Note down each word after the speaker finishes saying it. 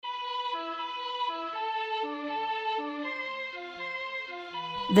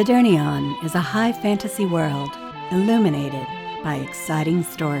The Durnion is a high fantasy world illuminated by exciting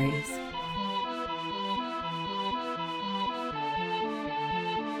stories.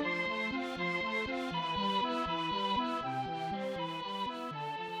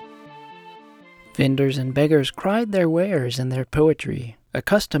 Vendors and beggars cried their wares and their poetry. A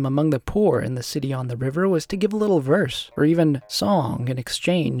custom among the poor in the city on the river was to give a little verse, or even song, in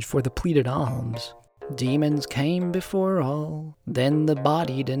exchange for the pleaded alms. Demons came before all, then the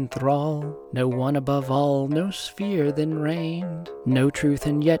bodied enthrall. No one above all, no sphere then reigned. No truth,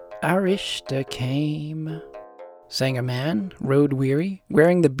 and yet our Ishta came. Sang a man, road-weary,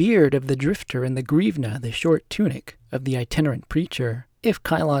 wearing the beard of the drifter and the grivna, the short tunic of the itinerant preacher. If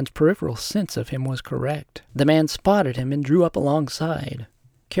Kylon's peripheral sense of him was correct, the man spotted him and drew up alongside,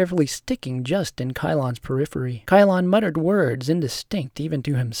 carefully sticking just in Kylon's periphery. Kylon muttered words indistinct even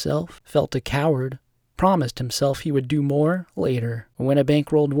to himself, felt a coward, promised himself he would do more later. When a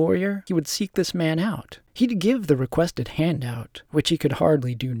bankrolled warrior, he would seek this man out. He'd give the requested handout, which he could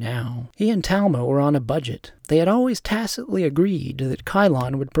hardly do now. He and Talmo were on a budget. They had always tacitly agreed that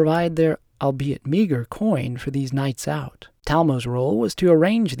Kylon would provide their, albeit meager, coin for these nights out. Talmo's role was to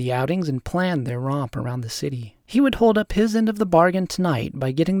arrange the outings and plan their romp around the city. He would hold up his end of the bargain tonight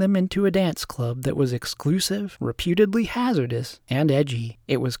by getting them into a dance club that was exclusive, reputedly hazardous, and edgy.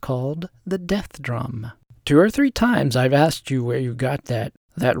 It was called the Death Drum. 2 or 3 times I've asked you where you got that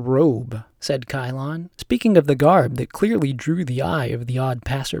robe, said Kylon, speaking of the garb that clearly drew the eye of the odd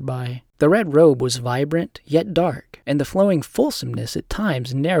passerby. The red robe was vibrant, yet dark, and the flowing fulsomeness at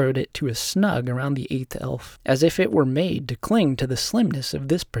times narrowed it to a snug around the eigth-elf, as if it were made to cling to the slimness of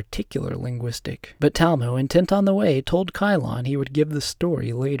this particular linguistic. But Talmo, intent on the way, told Kylon he would give the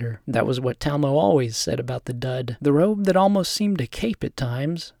story later. That was what Talmo always said about the dud, the robe that almost seemed a cape at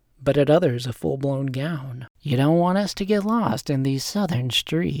times, but at others a full-blown gown. You don't want us to get lost in these southern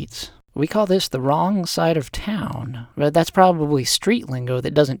streets. We call this the wrong side of town, but that's probably street lingo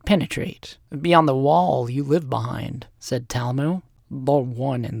that doesn't penetrate. Beyond the wall you live behind, said Talmo. The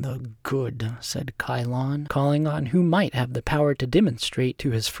one and the good, said Kylon, calling on who might have the power to demonstrate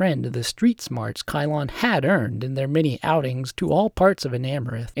to his friend the street smarts Kylon had earned in their many outings to all parts of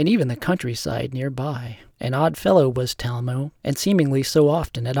Anamorith, and even the countryside nearby. An odd fellow was Talmo, and seemingly so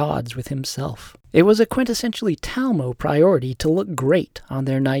often at odds with himself. It was a quintessentially Talmo priority to look great on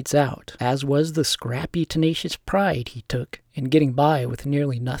their nights out, as was the scrappy, tenacious pride he took in getting by with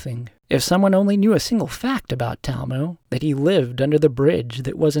nearly nothing. If someone only knew a single fact about Talmo, that he lived under the bridge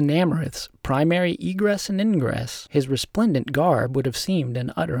that was Anamorith's primary egress and ingress, his resplendent garb would have seemed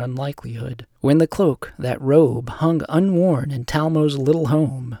an utter unlikelihood. When the cloak, that robe, hung unworn in Talmo's little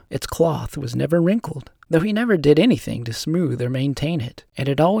home, its cloth was never wrinkled, though he never did anything to smooth or maintain it, and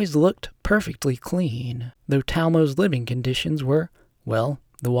it always looked perfectly clean, though Talmo's living conditions were, well,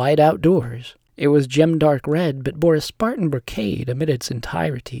 the wide outdoors. It was gem-dark red, but bore a Spartan brocade amid its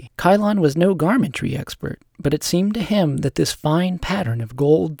entirety. Kylon was no garmentry expert, but it seemed to him that this fine pattern of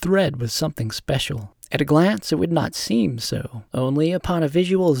gold thread was something special. At a glance it would not seem so. Only upon a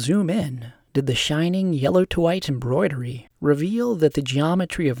visual zoom-in did the shining yellow-to-white embroidery reveal that the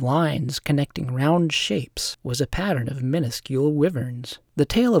geometry of lines connecting round shapes was a pattern of minuscule wyverns. The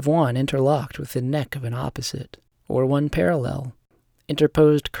tail of one interlocked with the neck of an opposite, or one parallel.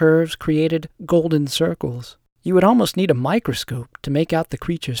 Interposed curves created golden circles. You would almost need a microscope to make out the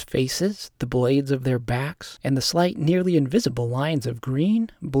creatures' faces, the blades of their backs, and the slight, nearly invisible lines of green,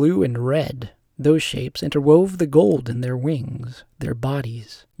 blue, and red. Those shapes interwove the gold in their wings, their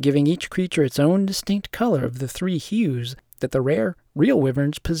bodies, giving each creature its own distinct color of the 3 hues that the rare, real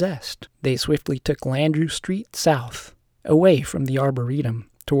wyverns possessed. They swiftly took Landrew Street south, away from the Arboretum,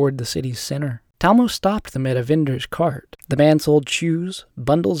 toward the city's center. Talmo stopped them at a vendor's cart. The man sold shoes,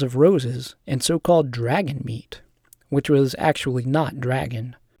 bundles of roses, and so-called dragon meat, which was actually not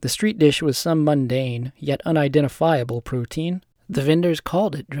dragon. The street dish was some mundane, yet unidentifiable protein. The vendors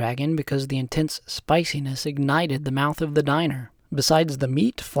called it dragon because the intense spiciness ignited the mouth of the diner. Besides the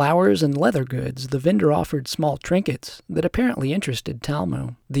meat, flowers, and leather goods, the vendor offered small trinkets that apparently interested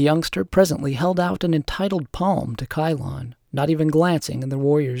Talmo. The youngster presently held out an entitled palm to Kylon, not even glancing in the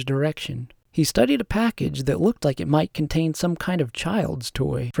warrior's direction. He studied a package that looked like it might contain some kind of child's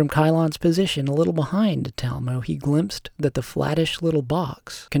toy. From Kylon's position a little behind Talmo, he glimpsed that the flattish little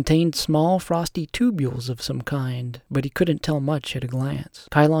box contained small frosty tubules of some kind, but he couldn't tell much at a glance.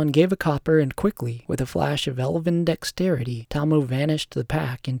 Kylon gave a copper, and quickly, with a flash of elven dexterity, Talmo vanished the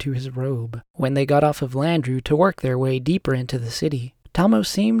pack into his robe. When they got off of Landrew to work their way deeper into the city, Talmo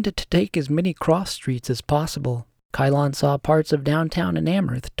seemed to take as many cross streets as possible. Kylon saw parts of downtown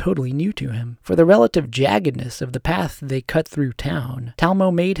Anamorth totally new to him. For the relative jaggedness of the path they cut through town,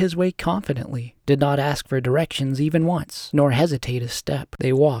 Talmo made his way confidently, did not ask for directions even once, nor hesitate a step.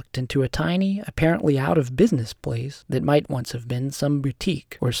 They walked into a tiny, apparently out-of-business place that might once have been some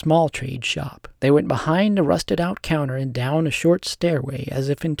boutique or small trade shop. They went behind a rusted-out counter and down a short stairway as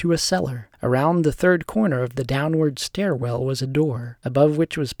if into a cellar. Around the third corner of the downward stairwell was a door, above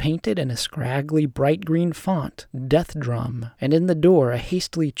which was painted in a scraggly bright green font, Death Drum, and in the door a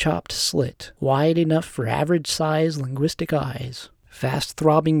hastily chopped slit, wide enough for average-sized linguistic eyes.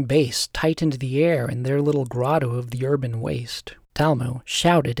 Fast-throbbing bass tightened the air in their little grotto of the urban waste. Talmo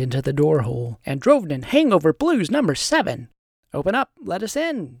shouted into the door-hole, "Androvnan Hangover Blues number 7! "Open up, let us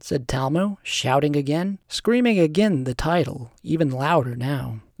in," said Talmo, shouting again, screaming again the title, even louder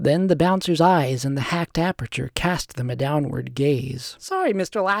now. Then the bouncer's eyes in the hacked aperture cast them a downward gaze. "Sorry,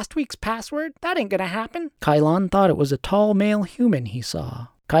 Mr. Last Week's password. That ain't gonna happen." Kylon thought it was a tall male human he saw.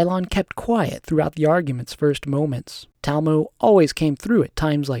 Kylon kept quiet throughout the argument's first moments. Talmo always came through at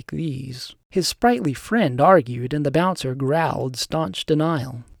times like these. His sprightly friend argued, and the bouncer growled staunch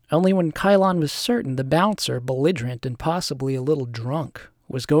denial. Only when Kylon was certain the bouncer, belligerent and possibly a little drunk,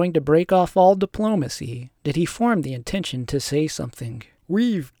 was going to break off all diplomacy, did he form the intention to say something.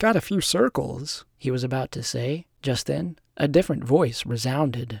 "We've got a few circles," he was about to say. Just then, a different voice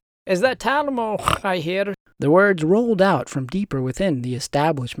resounded. "Is that Talmo I hear?" The words rolled out from deeper within the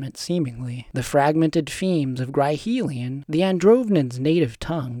establishment, seemingly. The fragmented themes of Gryhelion, the Androvnan's native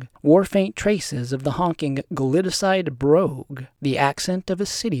tongue, wore faint traces of the honking Glitticide brogue, the accent of a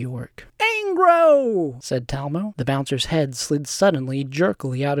city orc. "Angro!" said Talmo. The bouncer's head slid suddenly,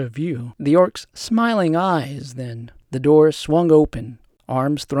 jerkily out of view. The orc's smiling eyes, then. The door swung open.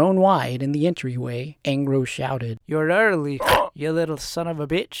 Arms thrown wide in the entryway, Angro shouted, "You're early, you little son of a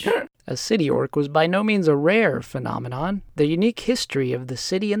bitch." A city orc was by no means a rare phenomenon. The unique history of the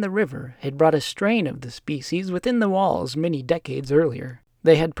city and the river had brought a strain of the species within the walls many decades earlier.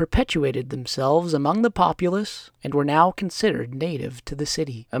 They had perpetuated themselves among the populace and were now considered native to the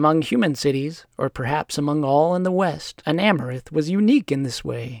city. Among human cities, or perhaps among all in the West, Anamorth was unique in this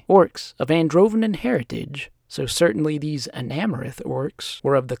way. Orcs of Androvnan heritage, so certainly these Anamorth orcs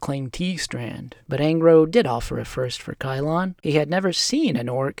were of the Claim T strand. But Angro did offer a first for Kylon. He had never seen an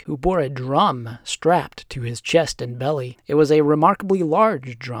orc who bore a drum strapped to his chest and belly. It was a remarkably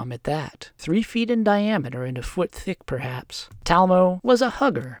large drum at that, 3 feet in diameter and a foot thick perhaps. Talmo was a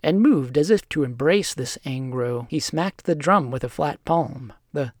hugger, and moved as if to embrace this Angro. He smacked the drum with a flat palm.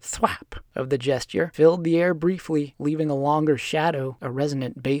 The thwap of the gesture filled the air briefly, leaving a longer shadow, a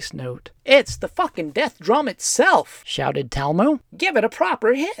resonant bass note. "It's the fucking death drum itself!" shouted Talmo. "Give it a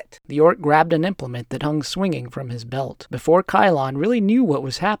proper hit!" The orc grabbed an implement that hung swinging from his belt. Before Kylon really knew what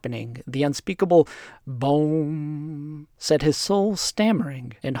was happening, the unspeakable boom set his soul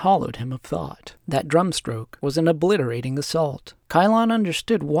stammering and hollowed him of thought. That drum stroke was an obliterating assault. Kylon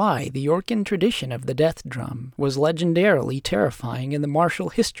understood why the Orken tradition of the death drum was legendarily terrifying in the martial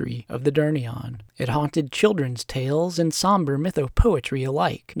history of the Durnion. It haunted children's tales and somber mythopoetry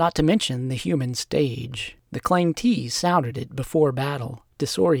alike, not to mention the human stage. The Claim T sounded it before battle,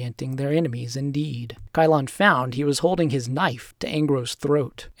 disorienting their enemies indeed. Kylon found he was holding his knife to Angro's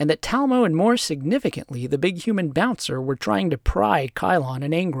throat, and that Talmo and more significantly the big human bouncer were trying to pry Kylon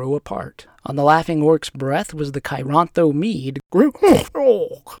and Angro apart. On the laughing orc's breath was the Chirantho mead,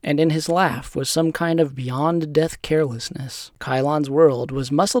 and in his laugh was some kind of beyond-death carelessness. Kylon's world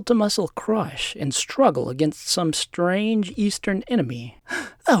was muscle-to-muscle crush and struggle against some strange eastern enemy.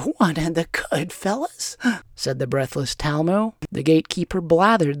 "The one and the good, fellas," said the breathless Talmo. The gatekeeper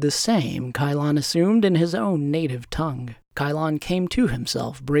blathered the same, Kylon assumed in his own native tongue. Kylon came to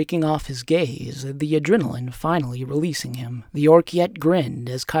himself, breaking off his gaze, the adrenaline finally releasing him. The orc yet grinned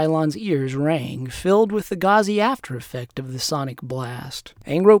as Kylon's ears rang, filled with the gauzy after-effect of the sonic blast.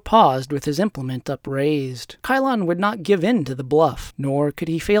 Angro paused with his implement upraised. Kylon would not give in to the bluff, nor could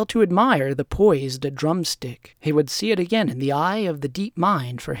he fail to admire the poised drumstick. He would see it again in the eye of the deep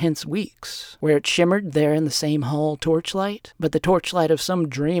mind for hence weeks, where it shimmered there in the same hall torchlight, but the torchlight of some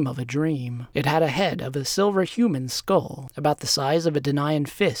dream of a dream. It had a head of a silver human skull, about the size of a Durnion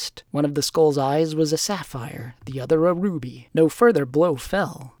fist. One of the skull's eyes was a sapphire, the other a ruby. No further blow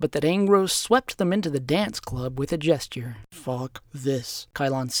fell, but that Angro swept them into the dance club with a gesture. "Fuck this,"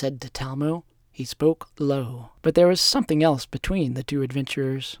 Kylon said to Talmo. He spoke low, but there was something else between the two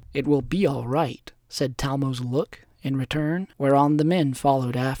adventurers. "It will be all right," said Talmo's look in return, whereon the men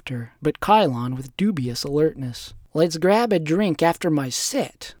followed after, but Kylon with dubious alertness. "Let's grab a drink after my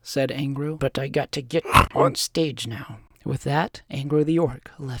set," said Angro, "but I got to get on stage now." With that, Angro the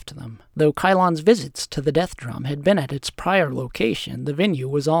Orc left them. Though Kylon's visits to the Death Drum had been at its prior location, the venue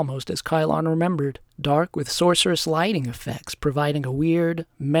was almost as Kylon remembered. Dark with sorcerous lighting effects providing a weird,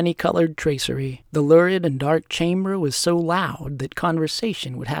 many-colored tracery. The lurid and dark chamber was so loud that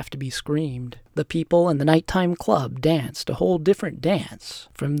conversation would have to be screamed. The people in the nighttime club danced a whole different dance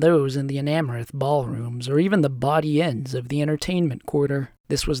from those in the Enamoreth ballrooms or even the bawdy ends of the entertainment quarter.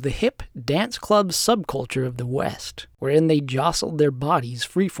 This was the hip dance club subculture of the West, wherein they jostled their bodies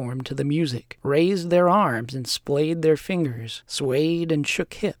freeform to the music, raised their arms and splayed their fingers, swayed and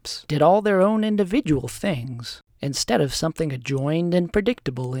shook hips, did all their own individual things, instead of something adjoined and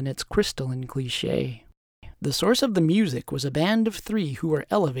predictable in its crystalline cliché. The source of the music was a band of 3 who were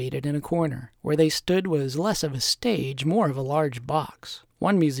elevated in a corner. Where they stood was less of a stage, more of a large box.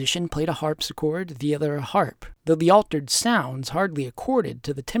 One musician played a harpsichord, the other a harp, though the altered sounds hardly accorded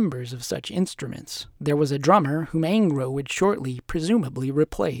to the timbres of such instruments. There was a drummer whom Angro would shortly, presumably,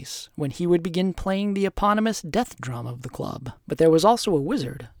 replace, when he would begin playing the eponymous death drum of the club. But there was also a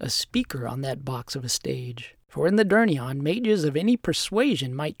wizard, a speaker on that box of a stage. For in the Durnion, mages of any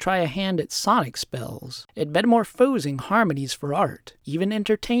persuasion might try a hand at sonic spells, at metamorphosing harmonies for art, even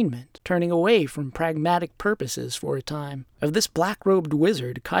entertainment, turning away from pragmatic purposes for a time. Of this black-robed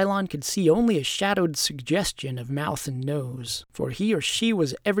wizard, Kylon could see only a shadowed suggestion of mouth and nose, for he or she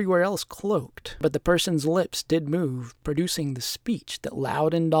was everywhere else cloaked, but the person's lips did move, producing the speech that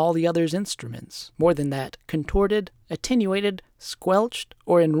loudened all the other's instruments. More than that, contorted, attenuated, squelched,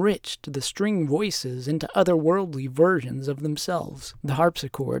 or enriched the string voices into otherworldly versions of themselves. The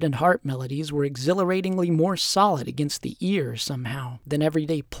harpsichord and harp melodies were exhilaratingly more solid against the ear somehow than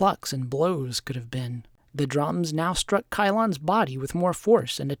everyday plucks and blows could have been. The drums now struck Kylon's body with more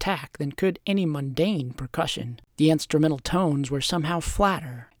force and attack than could any mundane percussion. The instrumental tones were somehow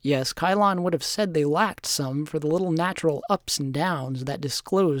flatter. Yes, Kylon would have said they lacked some for the little natural ups and downs that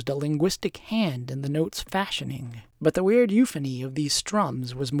disclosed a linguistic hand in the note's fashioning. But the weird euphony of these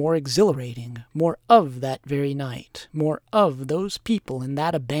strums was more exhilarating, more of that very night, more of those people in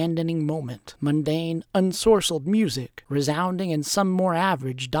that abandoning moment. Mundane, ensorceled music, resounding in some more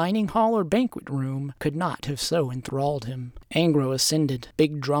average dining hall or banquet room, could not have so enthralled him. Angro ascended,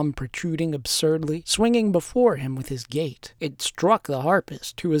 big drum protruding absurdly, swinging before him with his gait. It struck the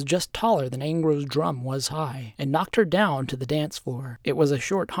harpist, who was just taller than Angro's drum was high, and knocked her down to the dance floor. It was a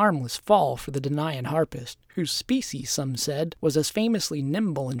short, harmless fall for the Durnion harpist, whose species, some said, was as famously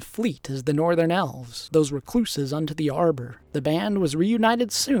nimble and fleet as the northern elves, those recluses unto the arbor. The band was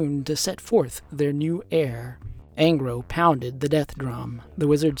reunited soon to set forth their new air. Angro pounded the death drum. The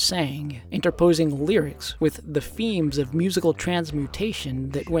wizard sang, interposing lyrics with the themes of musical transmutation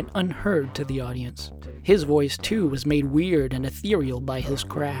that went unheard to the audience. His voice, too, was made weird and ethereal by his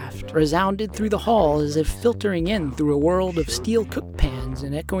craft, resounded through the hall as if filtering in through a world of steel cook pans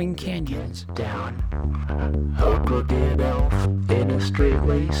and echoing canyons. Down, a crooked elf in a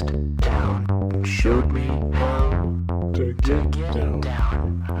straight-laced town showed me how to get down.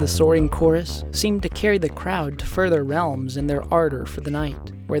 The soaring chorus seemed to carry the crowd to further realms in their ardor for the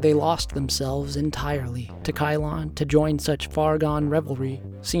night, where they lost themselves entirely. To Kylon, to join such far-gone revelry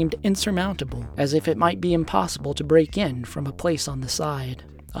seemed insurmountable, as if it might be impossible to break in from a place on the side.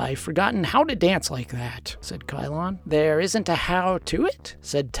 "I've forgotten how to dance like that," said Kylon. "There isn't a how to it,"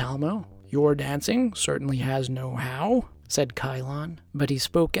 said Talmo. "Your dancing certainly has no how," said Kylon, but he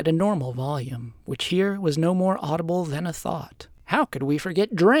spoke at a normal volume, which here was no more audible than a thought. "How could we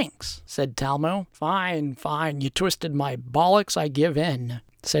forget drinks?" said Talmo. Fine, you twisted my bollocks, I give in,"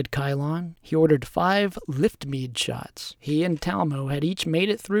 said Kylon. He ordered 5 lift-mead shots. He and Talmo had each made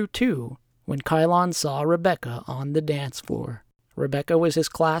it through 2 when Kylon saw Rebeka on the dance floor. Rebeka was his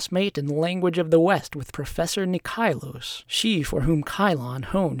classmate in the language of the West with Professor Nikailos, she for whom Kylon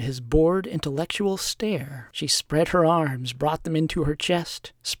honed his bored intellectual stare. She spread her arms, brought them into her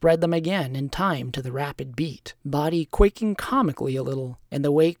chest, spread them again in time to the rapid beat, body quaking comically a little in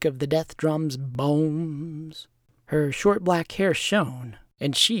the wake of the death drum's booms. Her short black hair shone,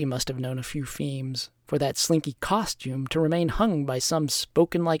 and she must have known a few themes, for that slinky costume to remain hung by some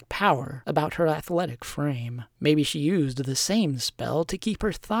spoken-like power about her athletic frame. Maybe she used the same spell to keep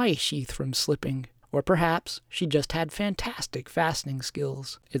her thigh sheath from slipping, or perhaps she just had fantastic fastening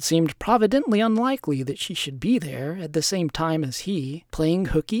skills. It seemed providently unlikely that she should be there at the same time as he, playing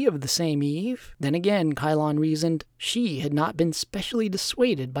hooky of the same eve. Then again, Kylon reasoned, she had not been specially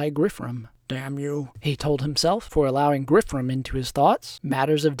dissuaded by Griffram. Damn you, he told himself, for allowing Griffram into his thoughts.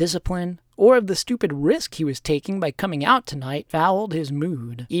 Matters of discipline, or of the stupid risk he was taking by coming out tonight, fouled his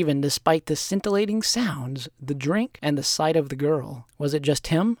mood, even despite the scintillating sounds, the drink, and the sight of the girl. Was it just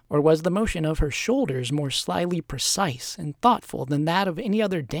him, or was the motion of her shoulders more slyly precise and thoughtful than that of any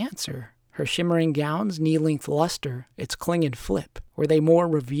other dancer? Her shimmering gown's knee-length luster, its clinged flip, were they more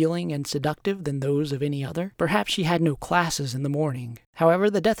revealing and seductive than those of any other? Perhaps she had no classes in the morning.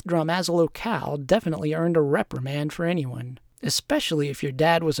 However, the death drum as a locale definitely earned a reprimand for anyone, especially if your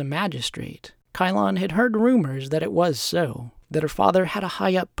dad was a magistrate. Kylon had heard rumors that it was so, that her father had a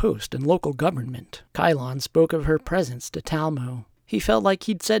high-up post in local government. Kylon spoke of her presence to Talmo. He felt like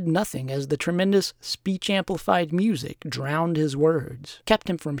he'd said nothing as the tremendous speech-amplified music drowned his words, kept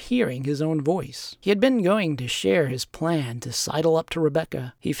him from hearing his own voice. He had been going to share his plan to sidle up to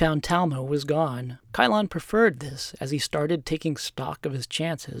Rebeka. He found Talmo was gone. Kylon preferred this as he started taking stock of his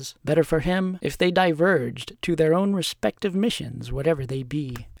chances. Better for him if they diverged to their own respective missions, whatever they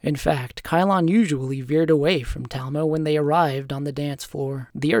be. In fact, Kylon usually veered away from Talmo when they arrived on the dance floor.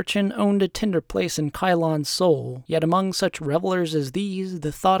 The urchin owned a tender place in Kylon's soul, yet among such revelers as these,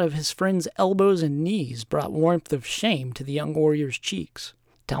 the thought of his friend's elbows and knees brought warmth of shame to the young warrior's cheeks.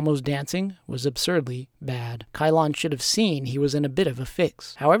 Talmo's dancing was absurdly bad. Kylon should have seen he was in a bit of a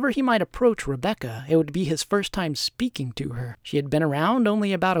fix. However he might approach Rebeka, it would be his first time speaking to her. She had been around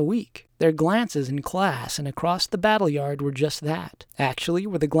only about a week. Their glances in class and across the battle yard were just that. Actually,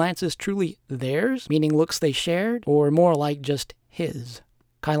 were the glances truly theirs, meaning looks they shared, or more like just his?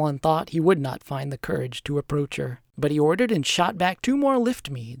 Kylon thought he would not find the courage to approach her, but he ordered and shot back 2 more lift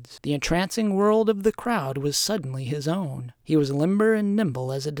meads. The entrancing world of the crowd was suddenly his own. He was limber and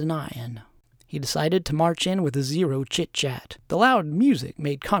nimble as a Durnion. He decided to march in with 0 chit-chat. The loud music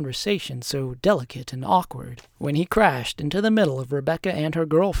made conversation so delicate and awkward. When he crashed into the middle of Rebeka and her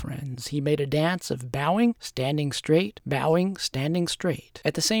girlfriends, he made a dance of bowing, standing straight, bowing, standing straight.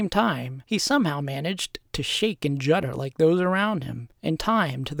 At the same time, he somehow managed to shake and judder like those around him, in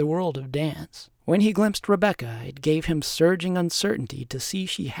time to the world of dance. When he glimpsed Rebeka, it gave him surging uncertainty to see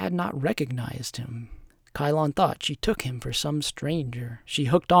she had not recognized him. Kylon thought she took him for some stranger. She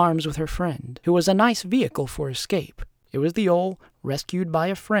hooked arms with her friend, who was a nice vehicle for escape. It was the old rescued by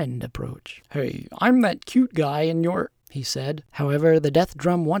a friend approach. "Hey, I'm that cute guy in your..." he said. However, the death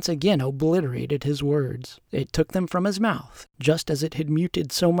drum once again obliterated his words. It took them from his mouth, just as it had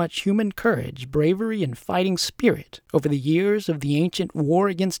muted so much human courage, bravery, and fighting spirit over the years of the ancient war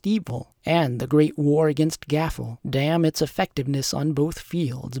against evil and the great war against Gaffel. Damn its effectiveness on both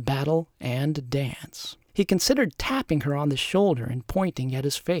fields, battle and dance. He considered tapping her on the shoulder and pointing at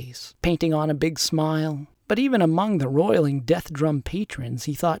his face, painting on a big smile. But even among the roiling death drum patrons,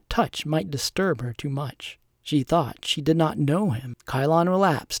 he thought touch might disturb her too much. She thought she did not know him. Kylon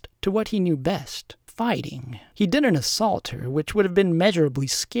relapsed to what he knew best, fighting. He didn't assault her, which would have been measurably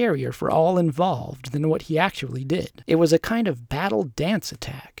scarier for all involved than what he actually did. It was a kind of battle dance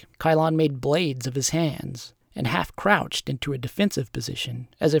attack. Kylon made blades of his hands and half crouched into a defensive position,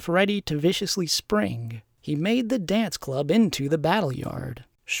 as if ready to viciously spring. He made the dance club into the battle yard.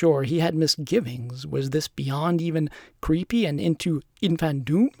 Sure, he had misgivings. Was this beyond even creepy and into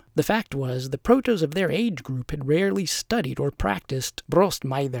infandoom? The fact was, the protos of their age group had rarely studied or practiced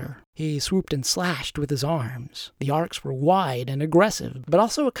brostmeider. He swooped and slashed with his arms. The arcs were wide and aggressive, but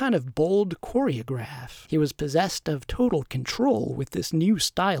also a kind of bold choreograph. He was possessed of total control with this new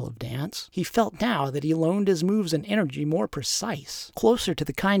style of dance. He felt now that he loaned his moves and energy more precise, closer to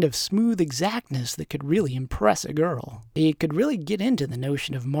the kind of smooth exactness that could really impress a girl. He could really get into the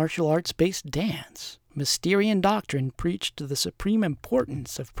notion of martial arts-based dance. Mysterian doctrine preached the supreme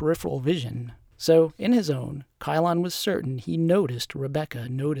importance of peripheral vision. So, in his own, Kylon was certain he noticed Rebeka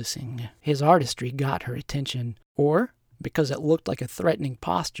noticing. His artistry got her attention. Or, because it looked like a threatening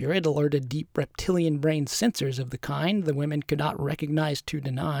posture, it alerted deep reptilian brain sensors of the kind the women could not recognize to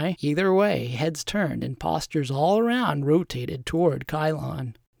deny. Either way, heads turned and postures all around rotated toward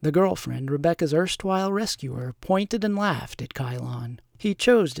Kylon. The girlfriend, Rebeka's erstwhile rescuer, pointed and laughed at Kylon. He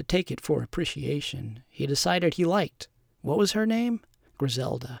chose to take it for appreciation. He decided he liked. What was her name?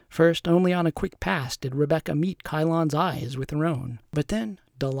 Griselda. First, only on a quick pass did Rebeka meet Kylon's eyes with her own. But then,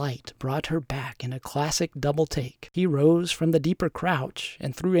 delight brought her back in a classic double take. He rose from the deeper crouch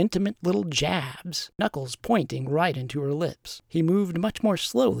and threw intimate little jabs, knuckles pointing right into her lips. He moved much more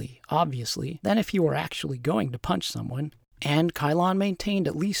slowly, obviously, than if he were actually going to punch someone. And Kylon maintained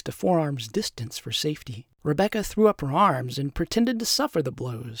at least a forearm's distance for safety. Rebeka threw up her arms and pretended to suffer the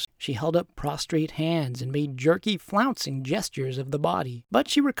blows. She held up prostrate hands and made jerky, flouncing gestures of the body. But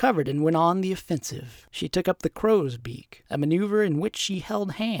she recovered and went on the offensive. She took up the crow's beak, a maneuver in which she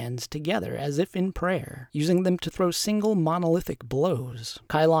held hands together as if in prayer, using them to throw single monolithic blows.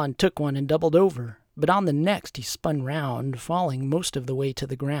 Kylon took one and doubled over, but on the next he spun round, falling most of the way to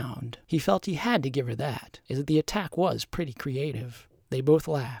the ground. He felt he had to give her that, as the attack was pretty creative. They both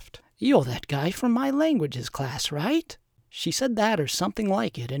laughed. "You're that guy from my languages class, right?" She said that or something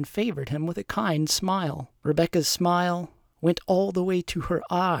like it and favored him with a kind smile. Rebeka's smile went all the way to her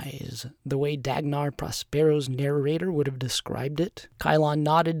eyes, the way Dagnar Prospero's narrator would have described it. Kylon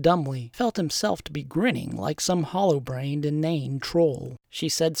nodded dumbly, felt himself to be grinning like some hollow-brained, inane troll. She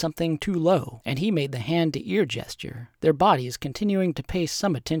said something too low, and he made the hand-to-ear gesture, their bodies continuing to pay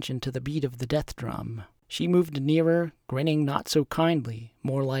some attention to the beat of the death drum. She moved nearer, grinning not so kindly,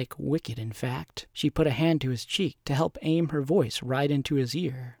 more like wicked in fact. She put a hand to his cheek to help aim her voice right into his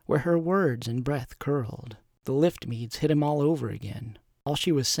ear, where her words and breath curled. The lift meads hit him all over again. All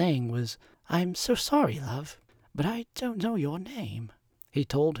she was saying was, "I'm so sorry, love, but I don't know your name." He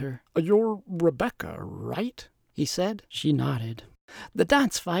told her. "You're Rebeka, right?" he said. She nodded. "The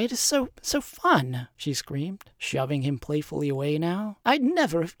dance fight is so fun," she screamed, shoving him playfully away now. "I'd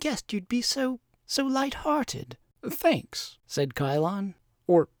never have guessed you'd be so light-hearted." "Thanks," said Kylon.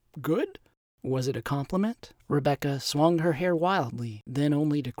 "Or good?" Was it a compliment? Rebeka swung her hair wildly, then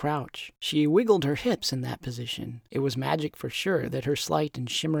only to crouch. She wiggled her hips in that position. It was magic for sure that her slight and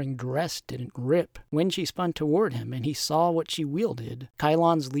shimmering dress didn't rip. When she spun toward him and he saw what she wielded,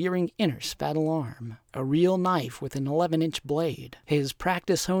 Kylon's leering inner spattle arm. A real knife with an 11-inch blade. His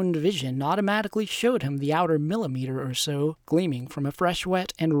practice-honed vision automatically showed him the outer millimeter or so, gleaming from a fresh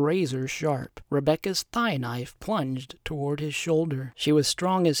wet and razor-sharp. Rebeka's thigh knife plunged toward his shoulder. She was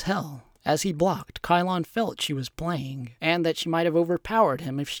strong as hell. As he blocked, Kylon felt she was playing, and that she might have overpowered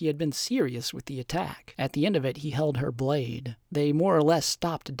him if she had been serious with the attack. At the end of it, he held her blade. They more or less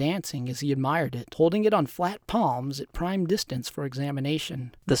stopped dancing as he admired it, holding it on flat palms at prime distance for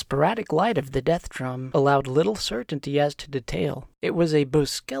examination. The sporadic light of the death drum allowed little certainty as to detail. It was a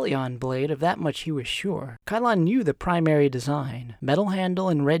Boskelion blade, of that much he was sure. Kylon knew the primary design, metal handle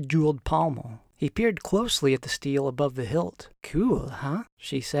and red-jeweled pommel. He peered closely at the steel above the hilt. "Cool, huh?"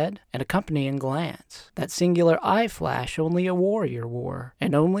 she said, an accompanying glance. That singular eye flash only a warrior wore,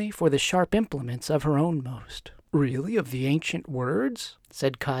 and only for the sharp implements of her own most. "Really, of the ancient words?"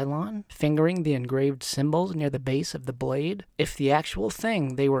 said Kylon, fingering the engraved symbols near the base of the blade. If the actual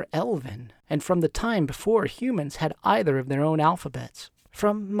thing, they were Elven, and from the time before humans had either of their own alphabets.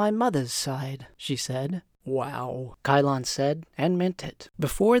 "From my mother's side," she said. "Wow," Kylon said, and meant it.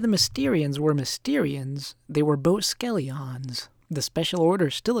 Before the Mysterians were Mysterians, they were Boskelions. The special order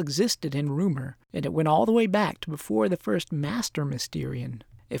still existed in rumor, and it went all the way back to before the first Master Mysterian.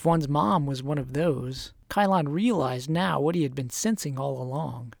 If one's mom was one of those, Kylon realized now what he had been sensing all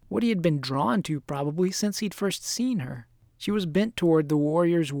along, what he had been drawn to probably since he'd first seen her. She was bent toward the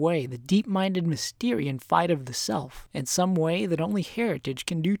warrior's way, the deep-minded Mysterian fight of the self, in some way that only heritage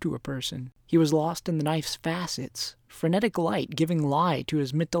can do to a person. He was lost in the knife's facets, frenetic light giving lie to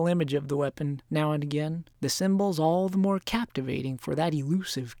his mental image of the weapon now and again, the symbols all the more captivating for that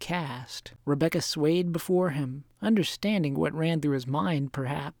elusive cast. Rebeka swayed before him, understanding what ran through his mind,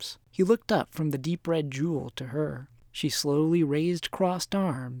 perhaps. He looked up from the deep red jewel to her. She slowly raised crossed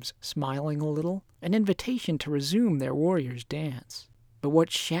arms, smiling a little, an invitation to resume their warrior's dance. But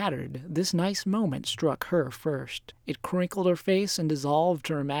what shattered this nice moment struck her first. It crinkled her face and dissolved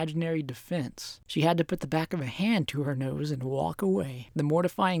her imaginary defense. She had to put the back of a hand to her nose and walk away. The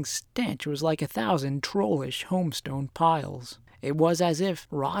mortifying stench was like 1,000 trollish homestone piles. It was as if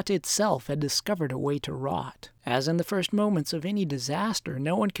rot itself had discovered a way to rot. As in the first moments of any disaster,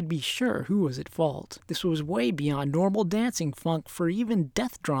 no one could be sure who was at fault. This was way beyond normal dancing funk for even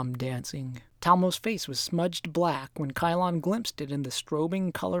death drum dancing. Talmo's face was smudged black when Kylon glimpsed it in the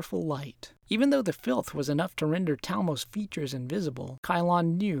strobing, colorful light. Even though the filth was enough to render Talmo's features invisible,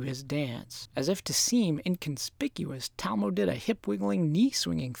 Kylon knew his dance. As if to seem inconspicuous, Talmo did a hip-wiggling,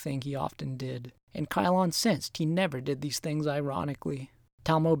 knee-swinging thing he often did. And Kylon sensed he never did these things ironically.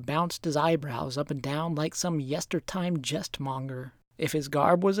 Talmo bounced his eyebrows up and down like some yestertime jestmonger. If his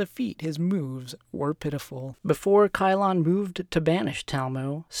garb was a feat, his moves were pitiful. Before Kylon moved to banish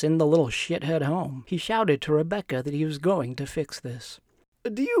Talmo, send the little shithead home, he shouted to Rebeka that he was going to fix this.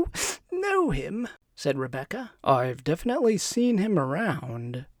 "Do you know him?" said Rebeka. "I've definitely seen him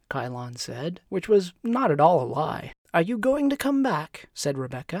around," Kylon said, which was not at all a lie. "Are you going to come back?" said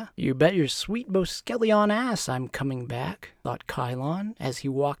Rebeka. "You bet your sweet Boskelion ass I'm coming back," thought Kylon as he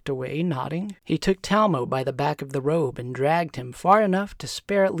walked away, nodding. He took Talmo by the back of the robe and dragged him far enough to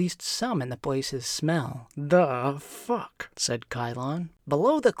spare at least some in the place's smell. "The fuck," said Kylon.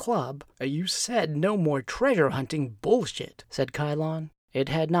 "Below the club, you said no more treasure hunting bullshit," said Kylon. It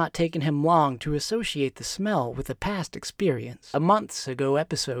had not taken him long to associate the smell with a past experience, a months ago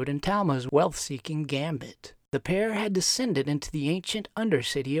episode in Talmo's wealth-seeking gambit. The pair had descended into the ancient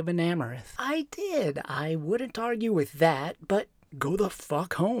undercity of Anamorith. "I did. I wouldn't argue with that, but—" "Go the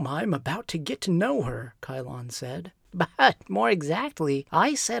fuck home. I'm about to get to know her," Kylon said. "But, more exactly,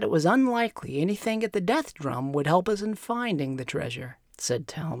 I said it was unlikely anything at the Death Drum would help us in finding the treasure," said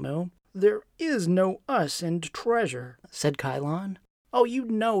Talmo. "There is no us and treasure," said Kylon. "Oh, you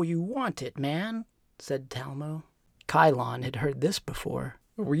know you want it, man," said Talmo. Kylon had heard this before.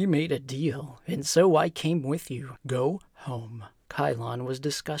 "We made a deal, and so I came with you. Go home." Kylon was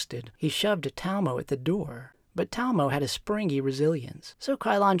disgusted. He shoved Talmo at the door, but Talmo had a springy resilience, so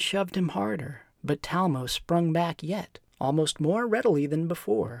Kylon shoved him harder. But Talmo sprung back yet, almost more readily than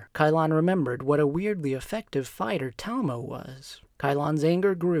before. Kylon remembered what a weirdly effective fighter Talmo was. Kylon's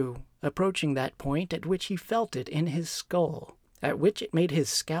anger grew, approaching that point at which he felt it in his skull, at which it made his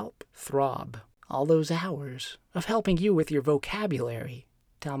scalp throb. "All those hours of helping you with your vocabulary,"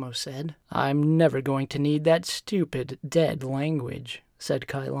 Talmo said. "I'm never going to need that stupid, dead language," said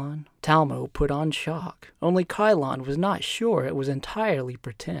Kylon. Talmo put on shock, only Kylon was not sure it was entirely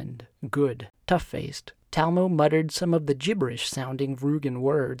pretend. Good, tough-faced. Talmo muttered some of the gibberish-sounding Rugen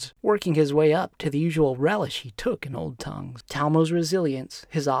words, working his way up to the usual relish he took in old tongues. Talmo's resilience,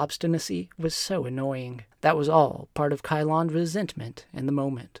 his obstinacy, was so annoying. That was all part of Kylon's resentment in the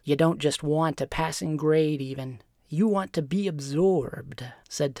moment. "You don't just want a passing grade, even. You want to be absorbed,"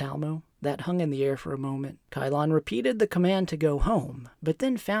 said Talmo. That hung in the air for a moment. Kylon repeated the command to go home, but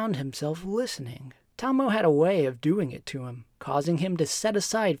then found himself listening. Talmo had a way of doing it to him, causing him to set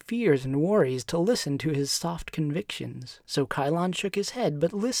aside fears and worries to listen to his soft convictions. So Kylon shook his head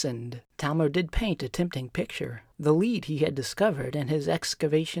but listened. Talmo did paint a tempting picture. The lead he had discovered in his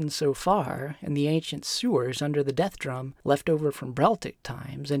excavations so far in the ancient sewers under the Death Drum, left over from Breltic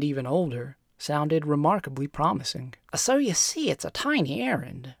times and even older, sounded remarkably promising. "So you see, it's a tiny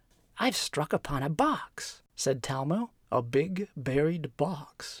errand. I've struck upon a box," said Talmo. "A big, buried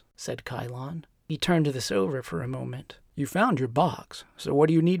box," said Kylon. He turned this over for a moment. "You found your box, so what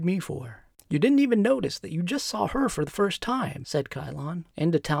do you need me for?" "You didn't even notice that you just saw her for the first time," said Kylon.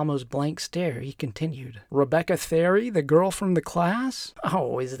 Into Talmo's blank stare, he continued. "Rebeka Theory, the girl from the class?"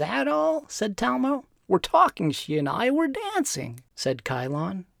 "Oh, is that all?" said Talmo. "We're talking, she and I, we're dancing," said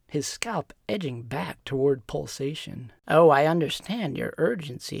Kylon, his scalp edging back toward pulsation. "Oh, I understand your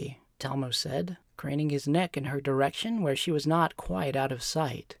urgency," Talmo said, craning his neck in her direction where she was not quite out of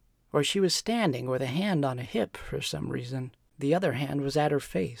sight. Where she was standing with a hand on a hip for some reason. The other hand was at her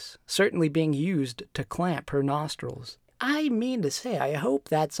face, certainly being used to clamp her nostrils. "I mean to say, I hope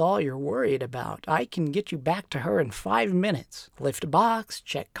that's all you're worried about. I can get you back to her in 5 minutes. Lift box,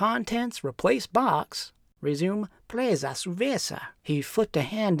 check contents, replace box. Resume presa suvesa." He flicked a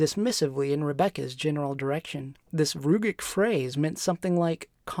hand dismissively in Rebeka's general direction. This Rugic phrase meant something like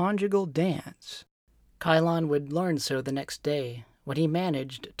conjugal dance. Kylon would learn so the next day, when he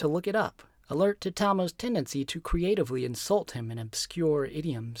managed to look it up, alert to Talmo's tendency to creatively insult him in obscure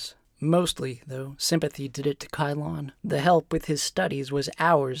idioms. Mostly, though, sympathy did it to Kylon. The help with his studies was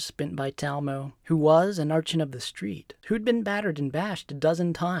hours spent by Talmo, who was an urchin of the street, who'd been battered and bashed a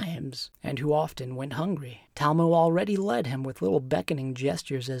dozen times, and who often went hungry. Talmo already led him with little beckoning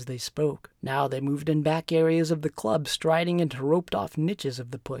gestures as they spoke. Now they moved in back areas of the club, striding into roped-off niches of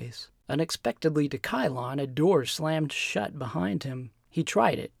the place. Unexpectedly to Kylon, a door slammed shut behind him. He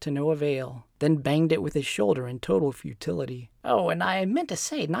tried it, to no avail, then banged it with his shoulder in total futility. "Oh, and I meant to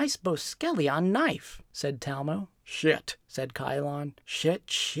say, nice Boskelion knife," said Talmo. "Shit," said Kylon.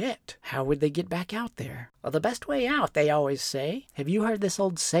 Shit. How would they get back out there? "Well, the best way out, they always say. Have you heard this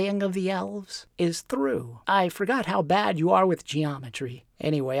old saying of the elves? Is through. I forgot how bad you are with geometry.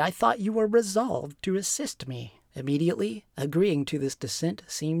 Anyway, I thought you were resolved to assist me." Immediately, agreeing to this descent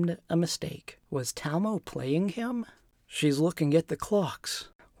seemed a mistake. Was Talmo playing him? "She's looking at the clocks.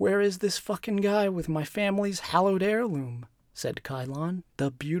 Where is this fucking guy with my family's hallowed heirloom?" said Kylon. "The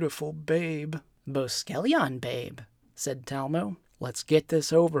beautiful babe." "Boskelion babe," said Talmo. "Let's get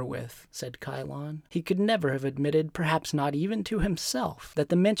this over with," said Kylon. He could never have admitted, perhaps not even to himself, that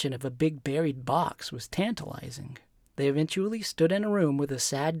the mention of a big buried box was tantalizing. They eventually stood in a room with a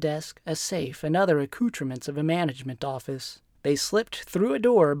sad desk, a safe, and other accoutrements of a management office. They slipped through a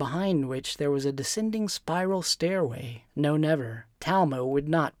door behind which there was a descending spiral stairway. No, never. Talmo would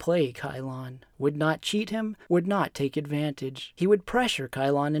not play Kylon, would not cheat him, would not take advantage. He would pressure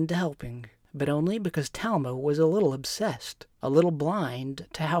Kylon into helping, but only because Talmo was a little obsessed, a little blind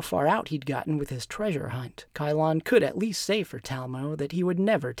to how far out he'd gotten with his treasure hunt. Kylon could at least say for Talmo that he would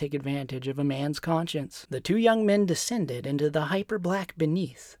never take advantage of a man's conscience. The two young men descended into the hyper-black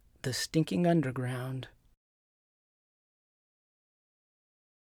beneath, the stinking underground.